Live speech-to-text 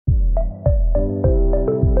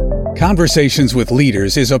Conversations with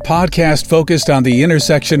Leaders is a podcast focused on the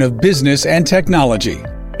intersection of business and technology.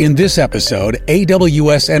 In this episode,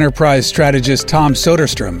 AWS Enterprise Strategist Tom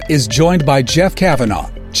Soderstrom is joined by Jeff Kavanaugh,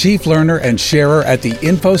 Chief Learner and Sharer at the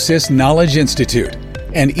Infosys Knowledge Institute,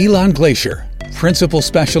 and Ilan Gleiser, Principal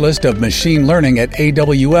Specialist of Machine Learning at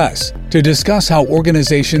AWS, to discuss how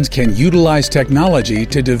organizations can utilize technology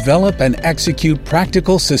to develop and execute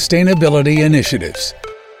practical sustainability initiatives.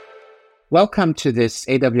 Welcome to this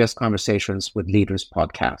AWS Conversations with Leaders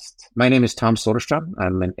podcast. My name is Tom Soderstrom.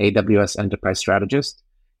 I'm an AWS Enterprise Strategist.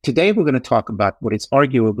 Today, we're going to talk about what is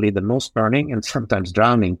arguably the most burning and sometimes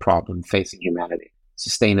drowning problem facing humanity,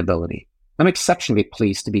 sustainability. I'm exceptionally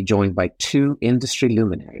pleased to be joined by two industry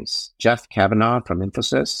luminaries, Jeff Kavanaugh from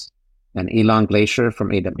Infosys and Ilan Gleiser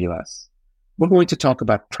from AWS. We're going to talk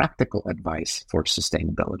about practical advice for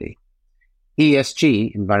sustainability.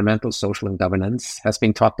 ESG, environmental, social, and governance, has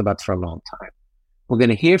been talked about for a long time. We're going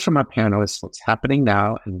to hear from our panelists what's happening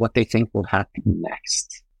now and what they think will happen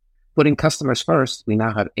next. Putting customers first, we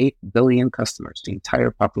now have 8 billion customers, the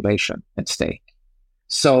entire population at stake.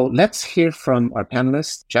 So let's hear from our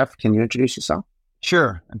panelists. Jeff, can you introduce yourself?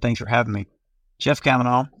 Sure, and thanks for having me. Jeff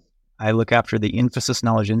Kavanaugh. I look after the Infosys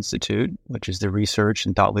Knowledge Institute, which is the research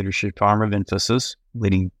and thought leadership arm of Infosys,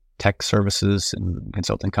 leading tech services and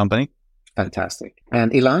consulting company. Fantastic. And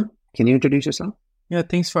Ilan, can you introduce yourself? Yeah,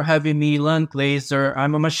 thanks for having me, Ilan Gleiser.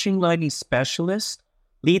 I'm a machine learning specialist,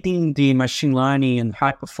 leading the machine learning and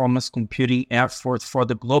high-performance computing effort for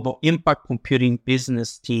the global impact computing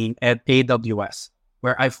business team at AWS,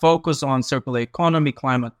 where I focus on circular economy,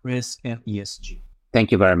 climate risk, and ESG.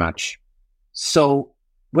 Thank you very much. So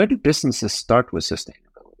where do businesses start with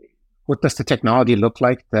sustainability? What does the technology look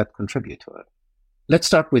like that contribute to it? Let's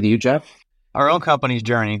start with you, Jeff. Our own company's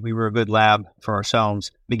journey, we were a good lab for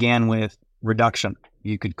ourselves, began with reduction.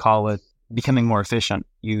 You could call it becoming more efficient.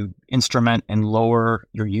 You instrument and lower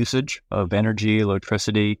your usage of energy,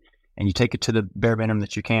 electricity, and you take it to the bare minimum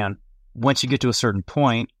that you can. Once you get to a certain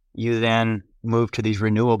point, you then move to these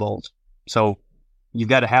renewables. So you've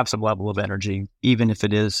got to have some level of energy, even if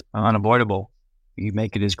it is unavoidable. You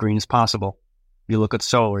make it as green as possible. You look at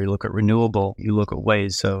solar, you look at renewable, you look at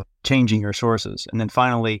ways of changing your sources. And then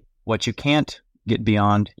finally, what you can't get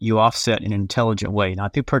beyond, you offset in an intelligent way,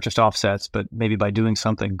 not through purchased offsets, but maybe by doing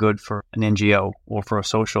something good for an NGO or for a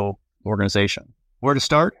social organization. Where to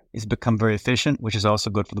start is become very efficient, which is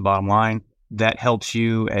also good for the bottom line. That helps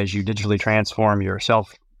you as you digitally transform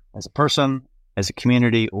yourself as a person, as a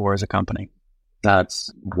community, or as a company.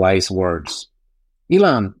 That's wise words.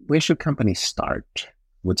 Ilan, where should companies start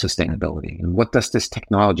with sustainability? And what does this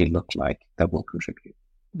technology look like that will contribute?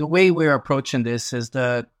 The way we're approaching this is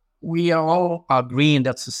that we are all agreeing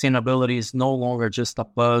that sustainability is no longer just a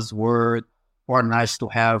buzzword or nice to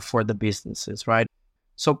have for the businesses, right?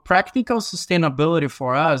 So practical sustainability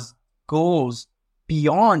for us goes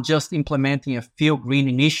beyond just implementing a few green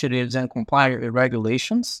initiatives and complying with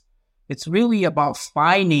regulations. It's really about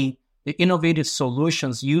finding the innovative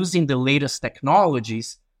solutions using the latest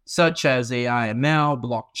technologies, such as AI, ML,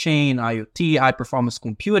 blockchain, IoT, high-performance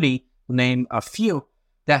computing, to name a few,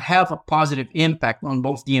 that have a positive impact on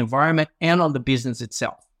both the environment and on the business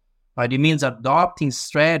itself. Right? It means adopting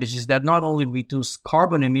strategies that not only reduce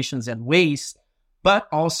carbon emissions and waste, but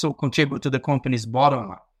also contribute to the company's bottom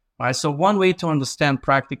line. Right? So one way to understand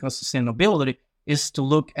practical sustainability is to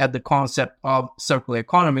look at the concept of circular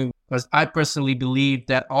economy, because I personally believe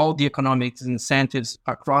that all the economic incentives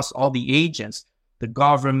across all the agents, the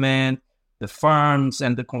government, the firms,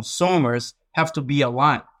 and the consumers have to be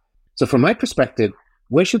aligned. So from my perspective,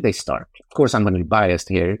 where should they start? Of course, I'm going to be biased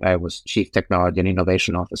here. I was Chief Technology and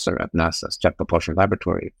Innovation Officer at NASA's Jet Propulsion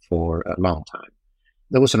Laboratory for a long time.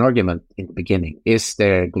 There was an argument in the beginning, is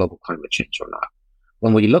there global climate change or not?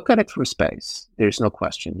 When we look at it from space, there's no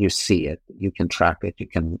question. You see it, you can track it, you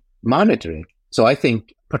can monitor it. So I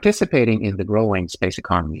think participating in the growing space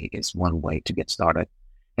economy is one way to get started.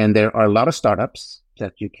 And there are a lot of startups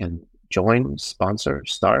that you can join, sponsor,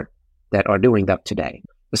 start, that are doing that today.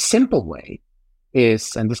 The simple way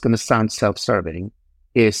is, and this is going to sound self-serving,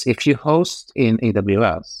 is if you host in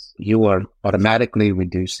AWS, you are automatically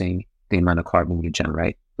reducing the amount of carbon you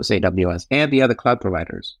generate. Because AWS and the other cloud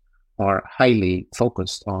providers are highly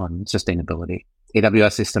focused on sustainability.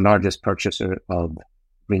 AWS is the largest purchaser of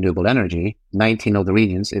renewable energy. 19 of the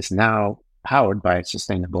regions is now powered by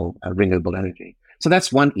sustainable renewable energy. So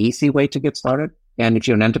that's one easy way to get started. And if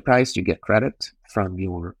you're an enterprise, you get credit from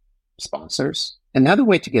your sponsors. Another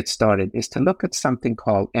way to get started is to look at something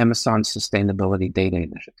called Amazon Sustainability Data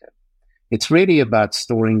Initiative. It's really about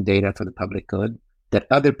storing data for the public good that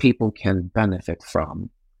other people can benefit from.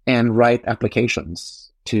 and write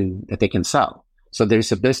applications that they can sell. So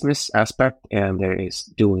there's a business aspect and there is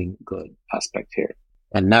doing good aspect here.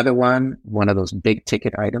 Another one of those big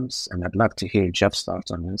ticket items, and I'd love to hear Jeff's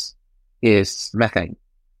thoughts on this, is methane.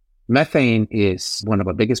 Methane is one of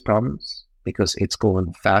our biggest problems because it's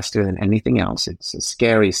going faster than anything else. It's a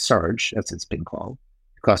scary surge, as it's been called.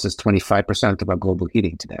 It causes 25% of our global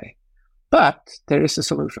heating today. But there is a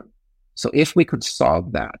solution. So if we could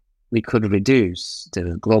solve that, we could reduce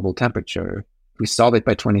the global temperature. If we solve it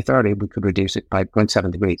by 2030, we could reduce it by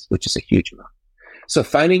 0.7 degrees, which is a huge amount. So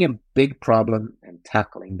finding a big problem and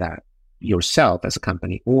tackling that yourself as a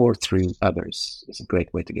company or through others is a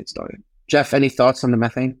great way to get started. Jeff, any thoughts on the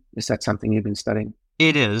methane? Is that something you've been studying?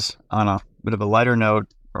 It is. On a bit of a lighter note,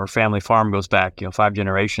 our family farm goes back, 5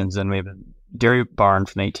 generations, and we have a dairy barn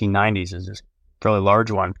from the 1890s. It's a fairly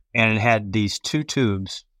large one. And it had these 2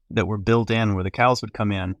 tubes that were built in where the cows would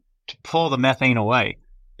come in to pull the methane away,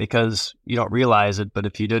 because you don't realize it, but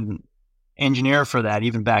if you didn't engineer for that,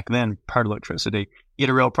 even back then, part of electricity, you had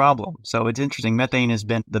a real problem. So it's interesting. Methane has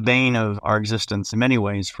been the bane of our existence in many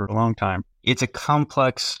ways for a long time. It's a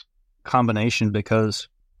complex combination because,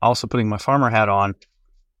 also putting my farmer hat on,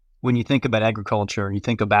 when you think about agriculture, you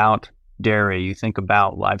think about dairy, you think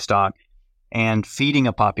about livestock and feeding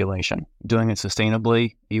a population, doing it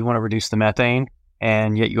sustainably. You want to reduce the methane,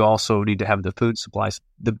 and yet you also need to have the food supplies.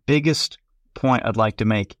 The biggest point I'd like to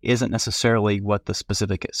make isn't necessarily what the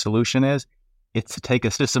specific solution is. It's to take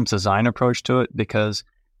a systems design approach to it, because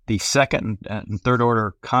the second and third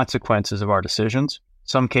order consequences of our decisions,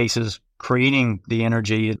 some cases creating the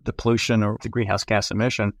energy, the pollution, or the greenhouse gas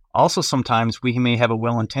emission, also sometimes we may have a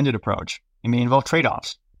well-intended approach. It may involve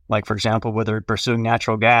trade-offs. Like, for example, whether pursuing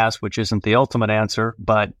natural gas, which isn't the ultimate answer,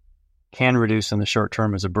 but can reduce in the short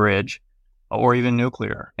term as a bridge, or even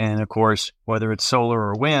nuclear. And of course, whether it's solar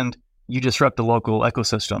or wind, you disrupt the local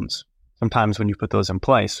ecosystems sometimes when you put those in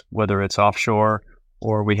place, whether it's offshore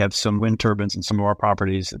or we have some wind turbines in some of our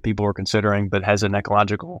properties that people are considering, but has an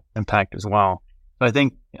ecological impact as well. So I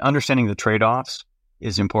think understanding the trade-offs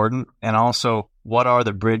is important. And also, what are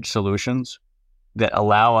the bridge solutions that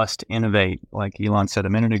allow us to innovate, like Ilan said a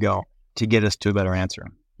minute ago, to get us to a better answer?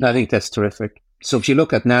 I think that's terrific. So if you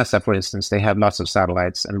look at NASA, for instance, they have lots of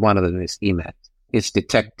satellites, and one of them is EMET. It's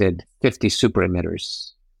detected 50 super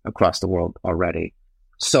emitters across the world already.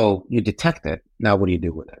 So you detect it. Now what do you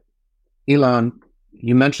do with it? Ilan,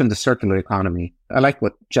 you mentioned the circular economy. I like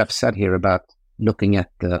what Jeff said here about looking at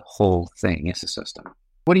the whole thing as a system.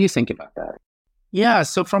 What do you think about that? Yeah,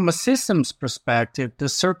 so from a systems perspective, the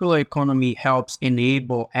circular economy helps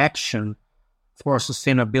enable action for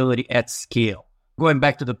sustainability at scale. Going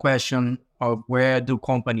back to the question of where do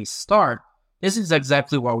companies start, this is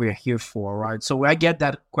exactly what we're here for, right? So I get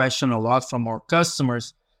that question a lot from our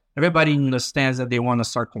customers. Everybody understands that they want to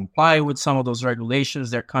start complying with some of those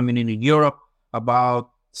regulations that are coming in Europe about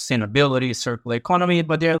sustainability, circular economy,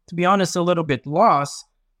 but they're, to be honest, a little bit lost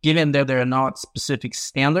given that they're not specific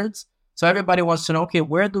standards. So everybody wants to know, okay,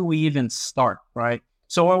 where do we even start, right?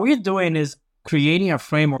 So what we're doing is creating a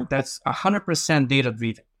framework that's 100%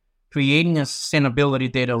 data-driven, creating a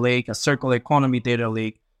sustainability data lake, a circular economy data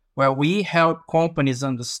lake, where we help companies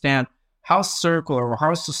understand how circular or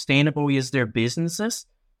how sustainable is their businesses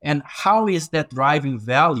and how is that driving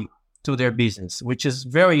value to their business, which is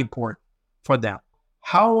very important for them.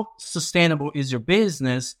 How sustainable is your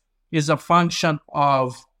business is a function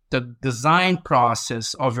of the design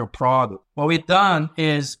process of your product. What we've done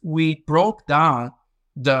is we broke down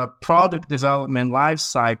the product development life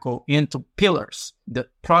cycle into pillars: the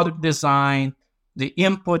product design, the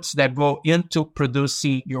inputs that go into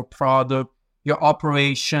producing your product, your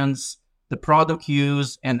operations, the product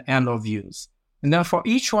use, and end of use. And then for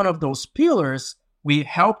each one of those pillars, we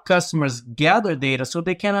help customers gather data so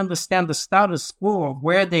they can understand the status quo of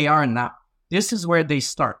where they are now. This is where they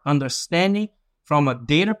start, understanding from a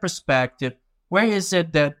data perspective, where is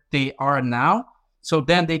it that they are now? So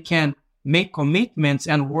then they can make commitments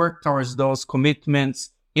and work towards those commitments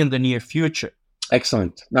in the near future.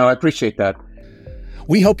 Excellent. No, I appreciate that.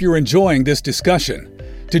 We hope you're enjoying this discussion.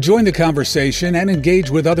 To join the conversation and engage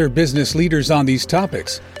with other business leaders on these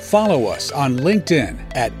topics, follow us on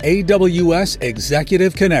LinkedIn at AWS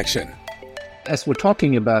Executive Connection. As we're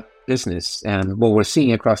talking about business, and what we're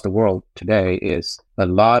seeing across the world today is a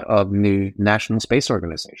lot of new national space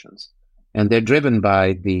organizations, and they're driven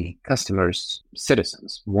by the customers,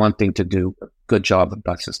 citizens, wanting to do a good job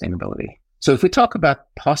about sustainability. So if we talk about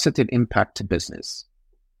positive impact to business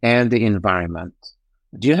and the environment,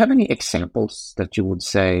 do you have any examples that you would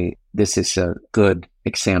say this is a good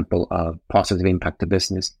example of positive impact to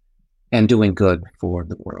business and doing good for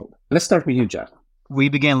the world? Let's start with you, Jeff. We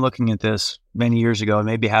began looking at this many years ago, and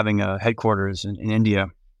maybe having a headquarters in India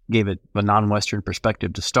gave it a non-Western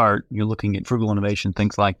perspective to start. You're looking at frugal innovation,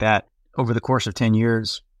 things like that. Over the course of 10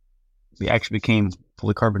 years, we actually became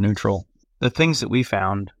fully carbon neutral. The things that we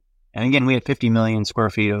found, and again, we had 50 million square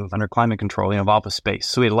feet of under climate control, of office space.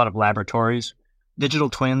 So we had a lot of laboratories. Digital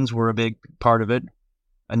twins were a big part of it.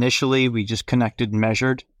 Initially, we just connected and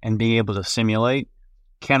measured, and being able to simulate.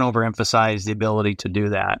 Can't overemphasize the ability to do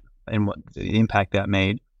that and what the impact that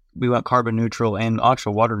made. We went carbon neutral and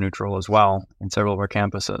actual water neutral as well in several of our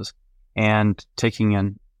campuses. And taking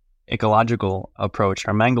an ecological approach,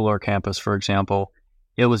 our Mangalore campus, for example,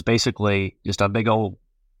 it was basically just a big old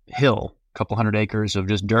hill, a couple 100 acres of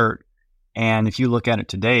just dirt. And if you look at it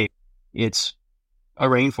today, it's a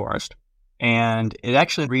rainforest. And it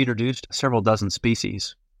actually reintroduced several dozen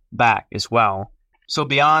species back as well. So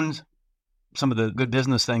beyond some of the good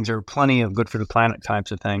business things, there are plenty of good for the planet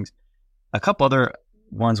types of things. A couple other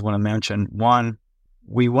ones I want to mention. One,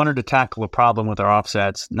 we wanted to tackle a problem with our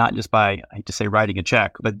offsets, not just by, I hate to say writing a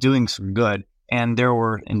check, but doing some good. And there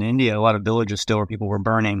were, in India, a lot of villages still where people were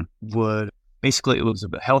burning wood. Basically, it was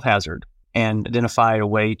a health hazard, and identified a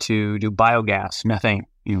way to do biogas, methane,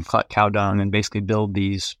 collect cow dung and basically build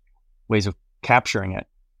these ways of capturing it.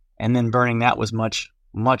 And then burning that was much,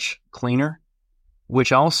 much cleaner,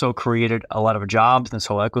 which also created a lot of jobs in this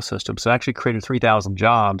whole ecosystem. So it actually created 3,000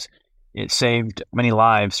 jobs. It saved many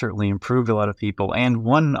lives, certainly improved a lot of people. And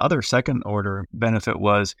one other second order benefit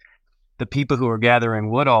was the people who were gathering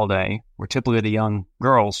wood all day were typically the young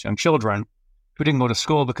girls, young children, who didn't go to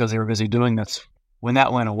school because they were busy doing this. When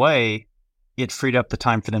that went away, it freed up the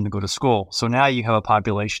time for them to go to school. So now you have a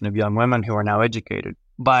population of young women who are now educated.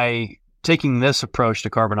 By taking this approach to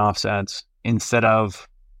carbon offsets, instead of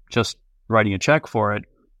just writing a check for it,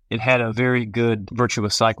 it had a very good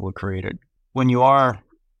virtuous cycle created. When you are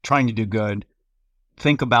trying to do good,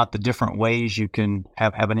 think about the different ways you can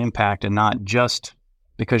have an impact, and not just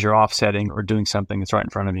because you're offsetting or doing something that's right in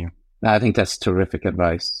front of you. I think that's terrific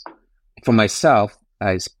advice. For myself,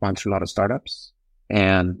 I sponsor a lot of startups,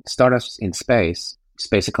 and startups in space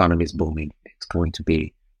economy is booming. It's going to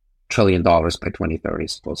be $1 trillion by 2030,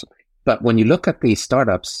 supposedly. But when you look at these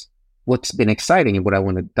startups, what's been exciting, and what I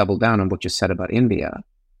want to double down on what you said about India,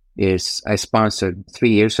 is I sponsored 3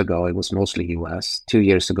 years ago, it was mostly US. 2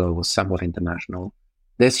 years ago, it was somewhat international.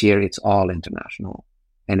 This year, it's all international.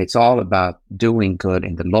 And it's all about doing good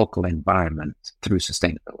in the local environment through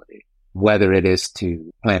sustainability, whether it is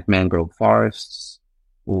to plant mangrove forests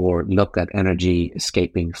or look at energy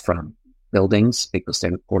escaping from buildings because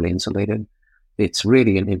they're poorly insulated. It's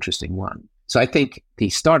really an interesting one. So I think the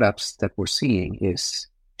startups that we're seeing is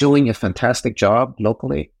doing a fantastic job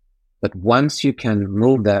locally. But once you can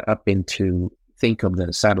move that up into think of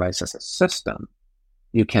the satellites as a system,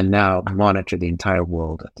 you can now monitor the entire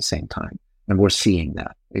world at the same time. And we're seeing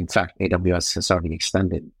that. In fact, AWS has already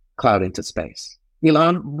extended cloud into space.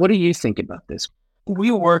 Ilan, what do you think about this? We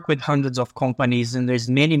work with hundreds of companies, and there's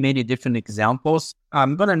many, many different examples.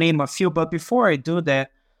 I'm going to name a few, but before I do that,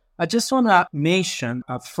 I just want to mention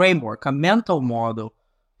a framework, a mental model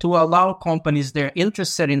to allow companies that are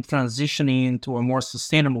interested in transitioning into a more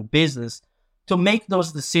sustainable business to make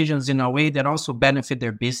those decisions in a way that also benefit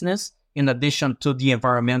their business in addition to the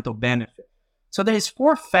environmental benefit. So there's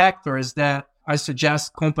 4 factors that I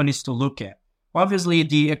suggest companies to look at. Obviously,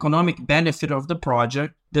 the economic benefit of the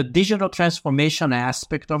project, the digital transformation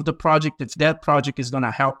aspect of the project, if that project is going to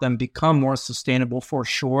help them become more sustainable for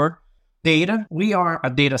sure. Data, we are a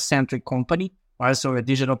data-centric company, also a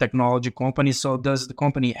digital technology company. So does the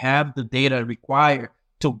company have the data required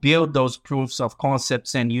to build those proofs of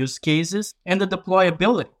concepts and use cases? And the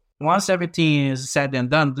deployability. Once everything is said and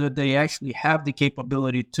done, do they actually have the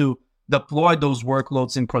capability to deploy those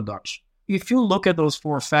workloads in production? If you look at those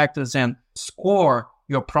 4 factors and score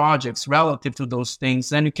your projects relative to those things,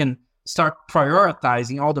 then you can start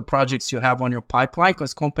prioritizing all the projects you have on your pipeline,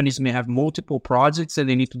 because companies may have multiple projects and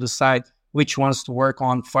they need to decide which ones to work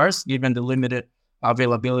on first, given the limited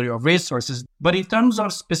availability of resources. But in terms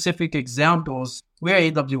of specific examples,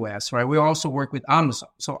 we're AWS, right? We also work with Amazon.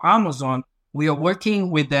 So Amazon, we are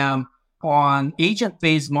working with them on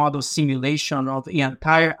agent-based model simulation of the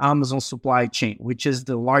entire Amazon supply chain, which is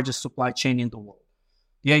the largest supply chain in the world.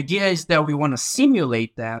 The idea is that we want to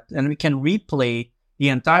simulate that, and we can replay the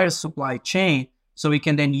entire supply chain, so we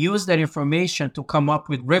can then use that information to come up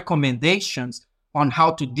with recommendations on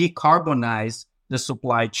how to decarbonize the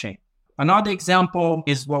supply chain. Another example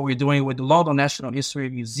is what we're doing with the London National History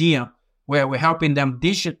Museum, where we're helping them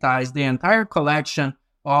digitize the entire collection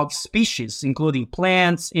of species, including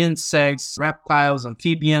plants, insects, reptiles,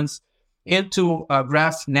 amphibians, into a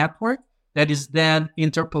graph network that is then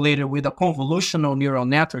interpolated with a convolutional neural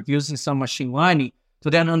network using some machine learning to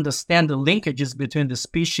then understand the linkages between the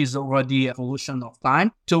species over the evolution of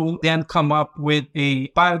time, to then come up with a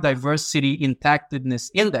biodiversity intactedness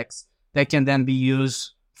index that can then be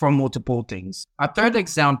used for multiple things. A third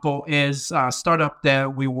example is a startup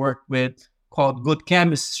that we work with called Good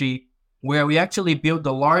Chemistry, where we actually built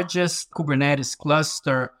the largest Kubernetes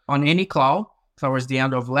cluster on any cloud towards the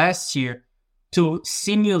end of last year to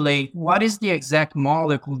simulate what is the exact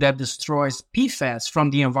molecule that destroys PFAS from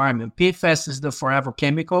the environment. PFAS is the forever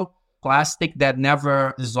chemical, plastic that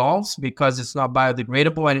never dissolves because it's not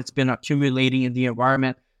biodegradable, and it's been accumulating in the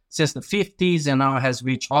environment since the 50s, and now it has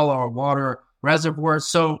reached all our water reservoirs.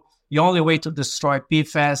 So the only way to destroy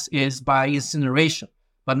PFAS is by incineration.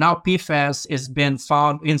 But now PFAS is been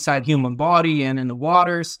found inside human body and in the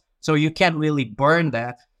waters, so you can't really burn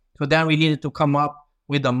that. So then we needed to come up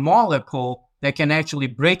with a molecule that can actually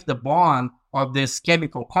break the bond of this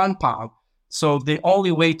chemical compound. So the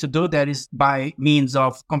only way to do that is by means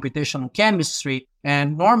of computational chemistry.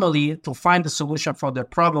 And normally, to find the solution for the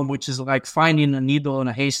problem, which is like finding a needle in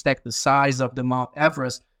a haystack the size of the Mount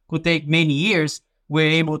Everest, could take many years.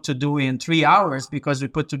 We're able to do it in 3 hours because we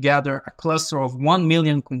put together a cluster of 1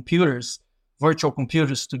 million computers, virtual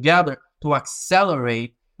computers together, to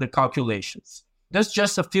accelerate the calculations. There's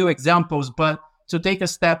just a few examples, but to take a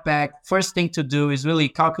step back, first thing to do is really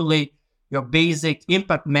calculate your basic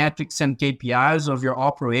impact metrics and KPIs of your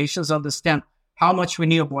operations. Understand how much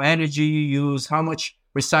renewable energy you use, how much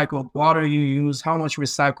recycled water you use, how much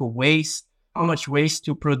recycled waste, how much waste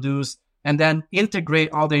you produce, and then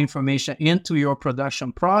integrate all the information into your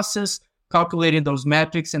production process, calculating those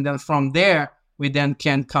metrics. And then from there, we then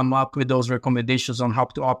can come up with those recommendations on how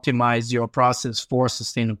to optimize your process for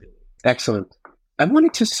sustainability. Excellent. I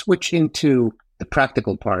wanted to switch into the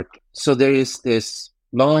practical part. So there is this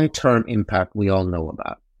long-term impact we all know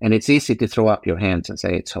about, and it's easy to throw up your hands and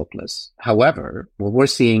say it's hopeless. However, what we're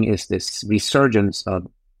seeing is this resurgence of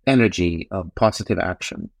energy, of positive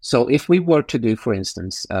action. So if we were to do, for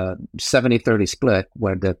instance, a 70-30 split,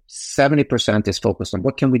 where the 70% is focused on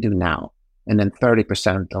what can we do now, and then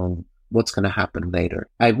 30% on what's going to happen later.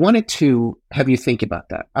 I wanted to have you think about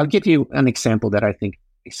that. I'll give you an example that I think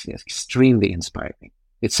is extremely inspiring.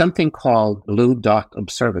 It's something called Blue Dot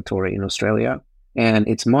Observatory in Australia, and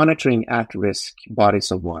it's monitoring at-risk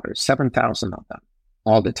bodies of water, 7,000 of them,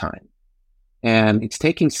 all the time. And it's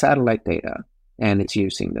taking satellite data, and it's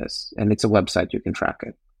using this, and it's a website, you can track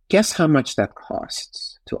it. Guess how much that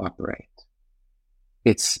costs to operate?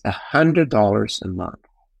 It's $100 a month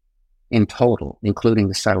in total, including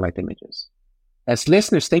the satellite images. As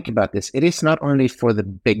listeners think about this, it is not only for the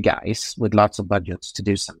big guys with lots of budgets to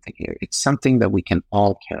do something here. It's something that we can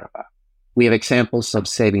all care about. We have examples of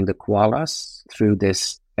saving the koalas through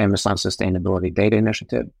this Amazon Sustainability Data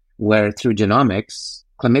Initiative, where through genomics,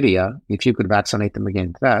 chlamydia, if you could vaccinate them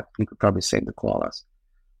against that, you could probably save the koalas.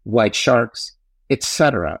 White sharks,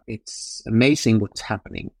 etc. It's amazing what's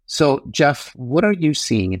happening. So, Jeff, what are you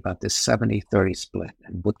seeing about this 70-30 split,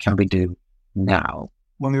 and what can we do now?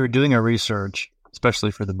 When we were doing our research,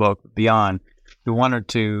 especially for the book, Beyond, we wanted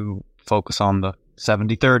to focus on the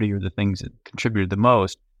 70-30 or the things that contributed the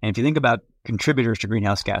most. And if you think about contributors to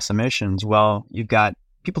greenhouse gas emissions, well, you've got,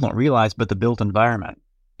 people don't realize, but the built environment,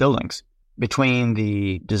 buildings, between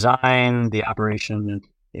the design, the operation, and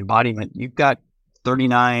the embodiment, you've got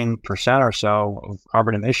 39% or so of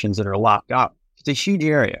carbon emissions that are locked up. It's a huge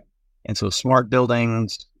area. And so smart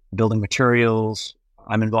buildings, building materials,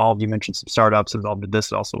 I'm involved. You mentioned some startups involved with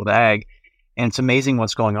this, also with ag. And it's amazing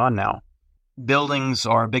what's going on now. Buildings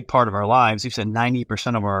are a big part of our lives. You've said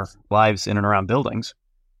 90% of our lives in and around buildings.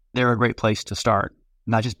 They're a great place to start,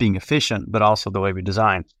 not just being efficient, but also the way we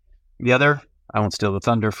design. The other, I won't steal the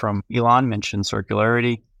thunder from Ilan, mentioned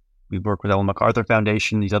circularity. We work with Ellen MacArthur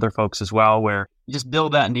Foundation, these other folks as well, where you just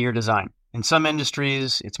build that into your design. In some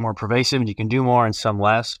industries, it's more pervasive and you can do more, and some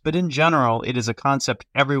less. But in general, it is a concept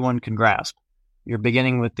everyone can grasp. You're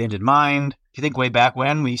beginning with the end in mind. If you think way back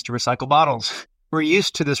when, we used to recycle bottles. We're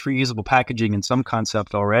used to this reusable packaging in some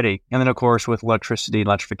concept already. And then, of course, with electricity,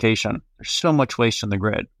 electrification, there's so much waste on the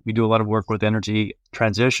grid. We do a lot of work with energy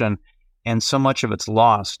transition, and so much of it's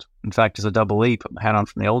lost. In fact, as a double leap, I had on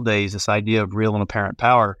from the old days, this idea of real and apparent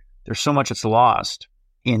power. There's so much that's lost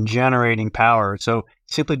in generating power. So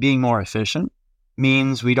simply being more efficient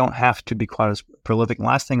means we don't have to be quite as prolific. And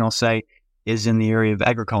last thing I'll say is in the area of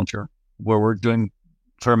agriculture, where we're doing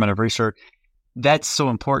a fair amount of research. That's so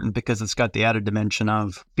important because it's got the added dimension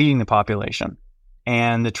of feeding the population,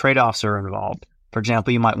 and the trade-offs are involved. For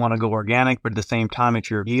example, you might want to go organic, but at the same time, if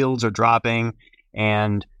your yields are dropping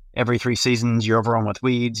and every 3 seasons you're overrun with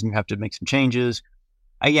weeds and you have to make some changes.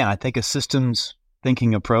 Again, I think a systems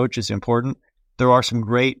thinking approach is important. There are some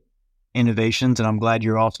great innovations, and I'm glad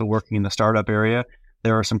you're also working in the startup area.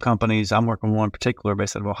 There are some companies, I'm working with one in particular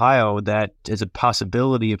based out of Ohio, that is a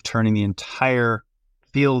possibility of turning the entire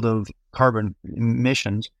field of carbon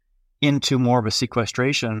emissions into more of a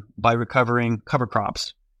sequestration by recovering cover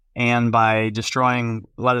crops and by destroying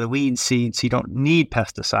a lot of the weed seeds. You don't need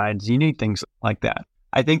pesticides. You need things like that.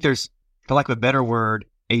 I think there's, for lack of a better word,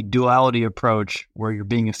 a duality approach where you're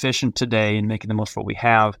being efficient today and making the most of what we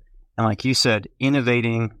have. And like you said,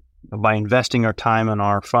 innovating by investing our time and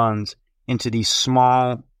our funds into these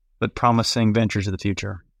small but promising ventures of the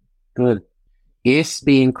future. Good. Is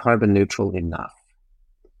being carbon neutral enough?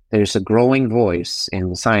 There's a growing voice in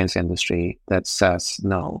the science industry that says,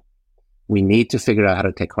 no, we need to figure out how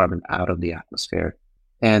to take carbon out of the atmosphere.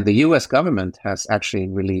 And the US government has actually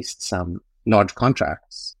released some large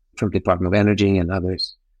contracts from the Department of Energy and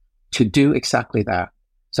others to do exactly that.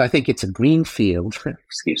 So I think it's a green field,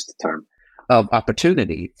 excuse the term, of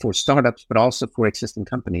opportunity for startups, but also for existing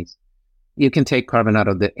companies. You can take carbon out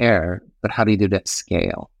of the air, but how do you do that at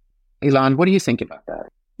scale? Ilan, what do you think about that?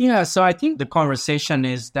 Yeah, so I think the conversation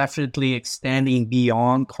is definitely extending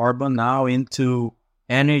beyond carbon now into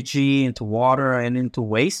energy, into water, and into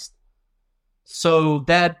waste. So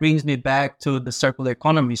that brings me back to the circular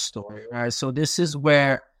economy story, right? So this is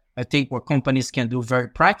where I think what companies can do very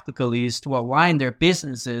practically is to align their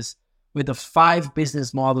businesses with the 5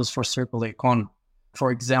 business models for circular economy.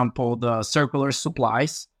 For example, the circular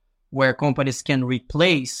supplies, where companies can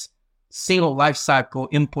replace single life cycle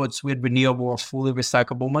inputs with renewable or fully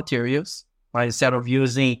recyclable materials, right? Instead of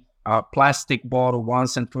using a plastic bottle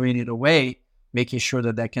once and throwing it away, making sure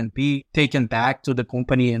that that can be taken back to the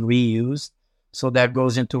company and reused. So that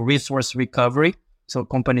goes into resource recovery. So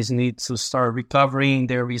companies need to start recovering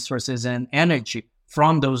their resources and energy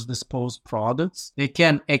from those disposed products. They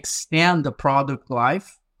can extend the product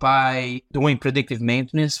life by doing predictive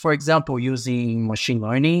maintenance, for example, using machine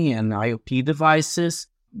learning and IoT devices.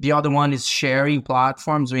 The other one is sharing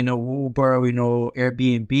platforms. We know Uber, we know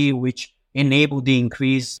Airbnb, which enable the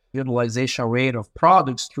increased utilization rate of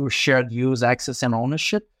products through shared use, access, and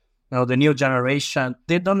ownership. Now, the new generation,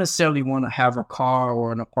 they don't necessarily want to have a car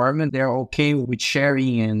or an apartment. They're okay with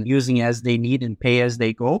sharing and using as they need and pay as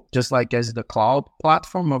they go, just like as the cloud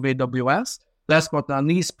platform of AWS. Last but not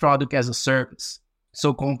least, product as a service.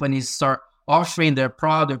 So companies start offering their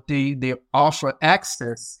product, they offer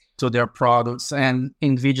access to their products, and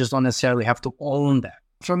individuals don't necessarily have to own that.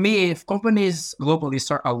 For me, if companies globally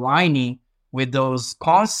start aligning with those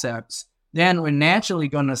concepts, then we're naturally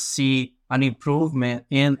going to see an improvement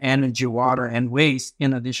in energy, water, and waste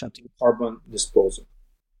in addition to carbon disposal.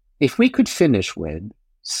 If we could finish with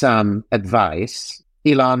some advice,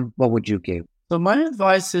 Ilan, what would you give? So my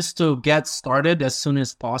advice is to get started as soon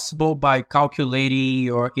as possible by calculating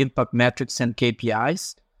your impact metrics and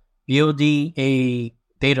KPIs, building a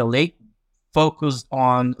data lake focused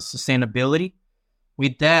on sustainability.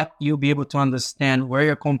 With that, you'll be able to understand where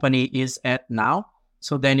your company is at now.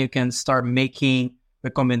 So then you can start making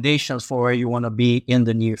recommendations for where you want to be in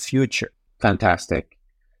the near future. Fantastic.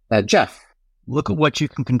 Jeff. Look at what you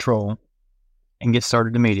can control and get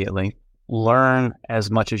started immediately. Learn as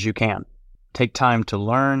much as you can. Take time to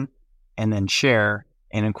learn and then share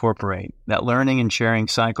and incorporate. That learning and sharing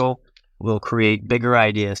cycle will create bigger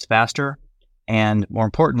ideas faster. And more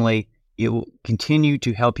importantly, it will continue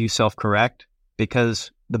to help you self-correct,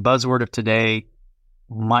 because the buzzword of today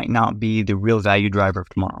might not be the real value driver of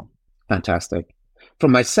tomorrow. Fantastic. For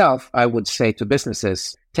myself, I would say to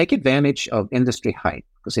businesses, take advantage of industry hype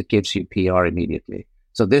because it gives you PR immediately.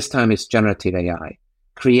 So this time it's generative AI.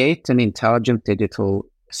 Create an intelligent digital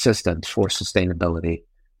assistant for sustainability,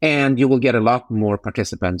 and you will get a lot more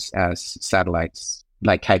participants as satellites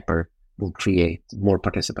like Kuiper will create more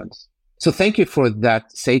participants. So thank you for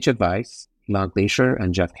that sage advice, Ilan Gleiser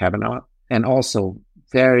and Jeff Kavanaugh, and also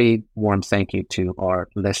very warm thank you to our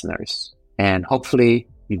listeners. And hopefully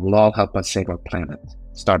you will all help us save our planet,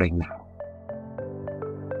 starting now.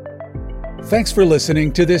 Thanks for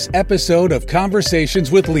listening to this episode of Conversations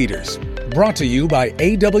with Leaders, brought to you by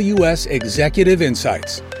AWS Executive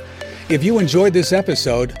Insights. If you enjoyed this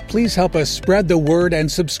episode, please help us spread the word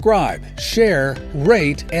and subscribe, share,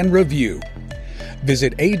 rate, and review.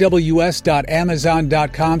 Visit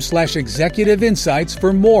aws.amazon.com/executive insights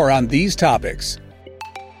for more on these topics.